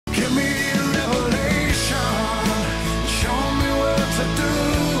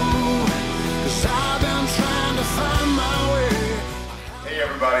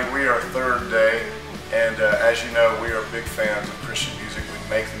everybody. We are third day, and as you know, we are big fans of Christian music. We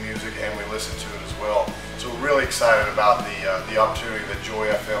make the music and we listen to it as well. So we're really excited about the opportunity that Joy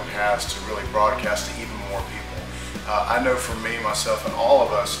FM has to really broadcast to even more people. I know for me, myself, and all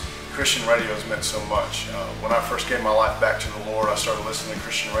of us, Christian radio has meant so much. When I first gave my life back to the Lord, I started listening to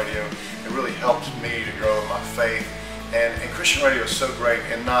Christian radio. It really helped me to grow in my faith. And Christian radio is so great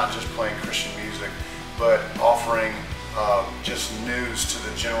in not just playing Christian music, but offering just news to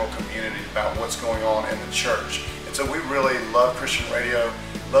the general community about what's going on in the church. And so we really love Christian radio,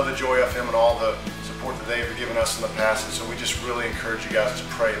 love the Joy FM and all the support that they've given us in the past. And so we just really encourage you guys to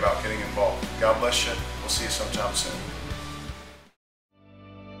pray about getting involved. God bless you. We'll see you sometime soon.